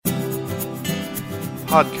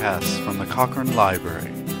Podcasts from the Cochrane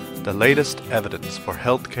Library, the latest evidence for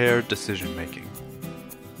healthcare decision-making.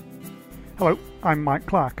 Hello, I'm Mike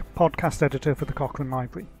Clark, podcast editor for the Cochrane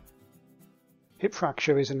Library. Hip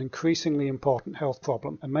fracture is an increasingly important health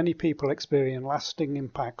problem, and many people experience lasting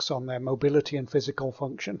impacts on their mobility and physical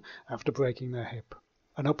function after breaking their hip.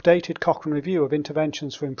 An updated Cochrane review of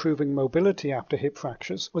interventions for improving mobility after hip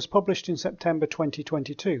fractures was published in September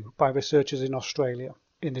 2022 by researchers in Australia.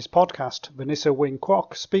 In this podcast, Venisa Wing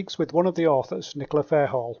Kwok speaks with one of the authors, Nicola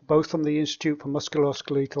Fairhall, both from the Institute for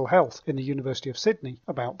Musculoskeletal Health in the University of Sydney,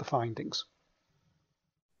 about the findings.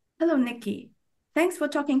 Hello, Nikki. Thanks for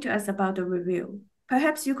talking to us about the review.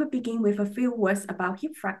 Perhaps you could begin with a few words about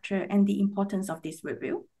hip fracture and the importance of this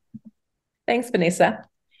review. Thanks, Vanessa.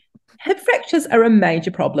 Hip fractures are a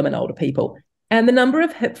major problem in older people, and the number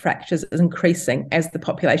of hip fractures is increasing as the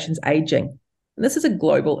population's aging. And this is a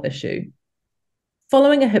global issue.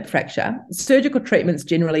 Following a hip fracture, surgical treatment's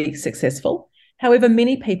generally successful. However,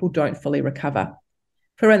 many people don't fully recover.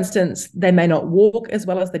 For instance, they may not walk as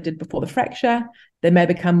well as they did before the fracture. They may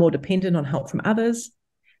become more dependent on help from others.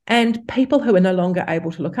 And people who are no longer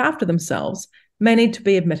able to look after themselves may need to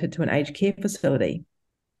be admitted to an aged care facility.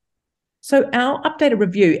 So our updated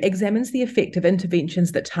review examines the effect of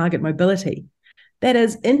interventions that target mobility. That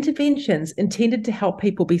is, interventions intended to help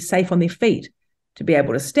people be safe on their feet, to be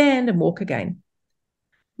able to stand and walk again.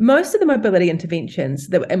 Most of the mobility interventions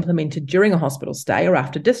that were implemented during a hospital stay or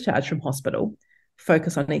after discharge from hospital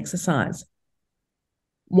focus on exercise.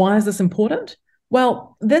 Why is this important?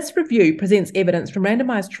 Well, this review presents evidence from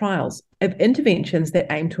randomised trials of interventions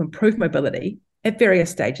that aim to improve mobility at various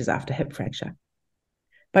stages after hip fracture.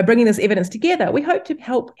 By bringing this evidence together, we hope to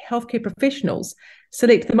help healthcare professionals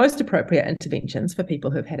select the most appropriate interventions for people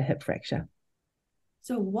who have had a hip fracture.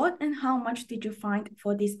 So what and how much did you find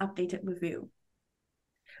for this updated review?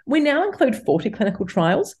 We now include 40 clinical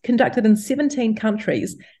trials conducted in 17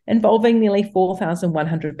 countries involving nearly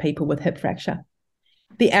 4,100 people with hip fracture.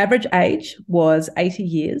 The average age was 80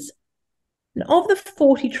 years. And of the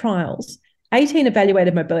 40 trials, 18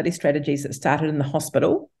 evaluated mobility strategies that started in the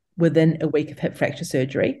hospital within a week of hip fracture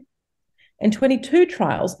surgery, and 22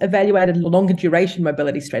 trials evaluated longer duration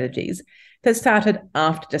mobility strategies that started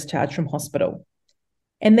after discharge from hospital.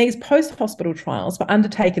 And these post-hospital trials were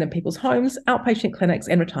undertaken in people's homes, outpatient clinics,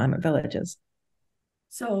 and retirement villages.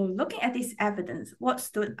 So looking at this evidence, what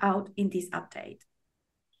stood out in this update?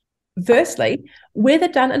 Firstly, whether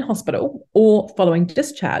done in hospital or following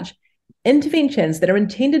discharge, interventions that are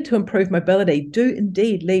intended to improve mobility do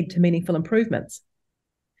indeed lead to meaningful improvements.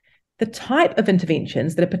 The type of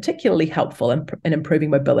interventions that are particularly helpful in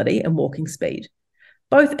improving mobility and walking speed,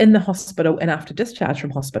 both in the hospital and after discharge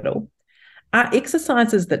from hospital, are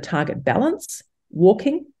exercises that target balance,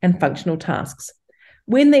 walking, and functional tasks,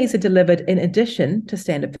 when these are delivered in addition to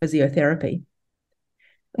standard physiotherapy.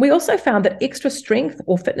 We also found that extra strength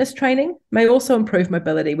or fitness training may also improve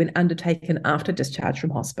mobility when undertaken after discharge from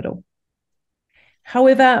hospital.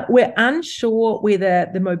 However, we're unsure whether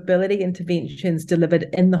the mobility interventions delivered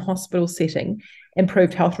in the hospital setting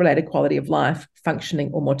improved health-related quality of life,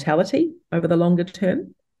 functioning, or mortality over the longer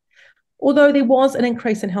term. Although there was an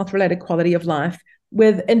increase in health-related quality of life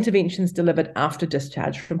with interventions delivered after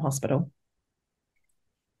discharge from hospital.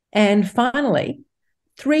 And finally,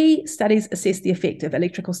 3 studies assessed the effect of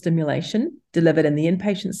electrical stimulation delivered in the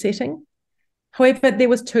inpatient setting. However, there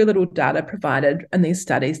was too little data provided in these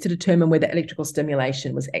studies to determine whether electrical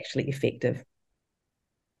stimulation was actually effective.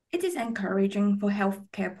 It is encouraging for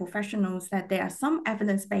healthcare professionals that there are some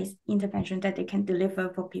evidence-based intervention that they can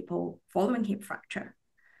deliver for people following hip fracture.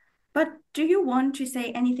 But do you want to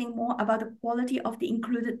say anything more about the quality of the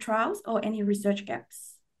included trials or any research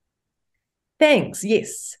gaps? Thanks,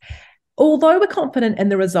 yes. Although we're confident in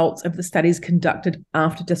the results of the studies conducted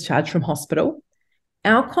after discharge from hospital,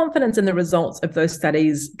 our confidence in the results of those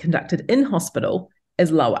studies conducted in hospital is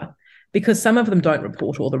lower because some of them don't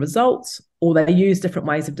report all the results or they use different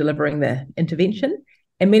ways of delivering the intervention,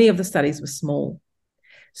 and many of the studies were small.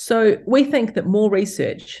 So we think that more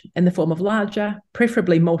research in the form of larger,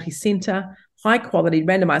 preferably multi-centre, high-quality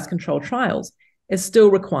randomised controlled trials is still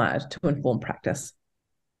required to inform practice.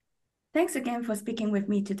 Thanks again for speaking with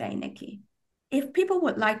me today, Nikki. If people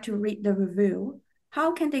would like to read the review,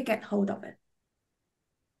 how can they get hold of it?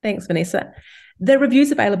 Thanks, Vanessa. The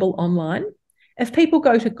review's available online. If people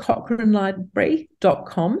go to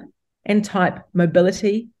cochranelibrary.com and type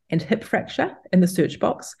mobility and hip fracture in the search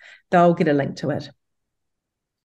box, they'll get a link to it.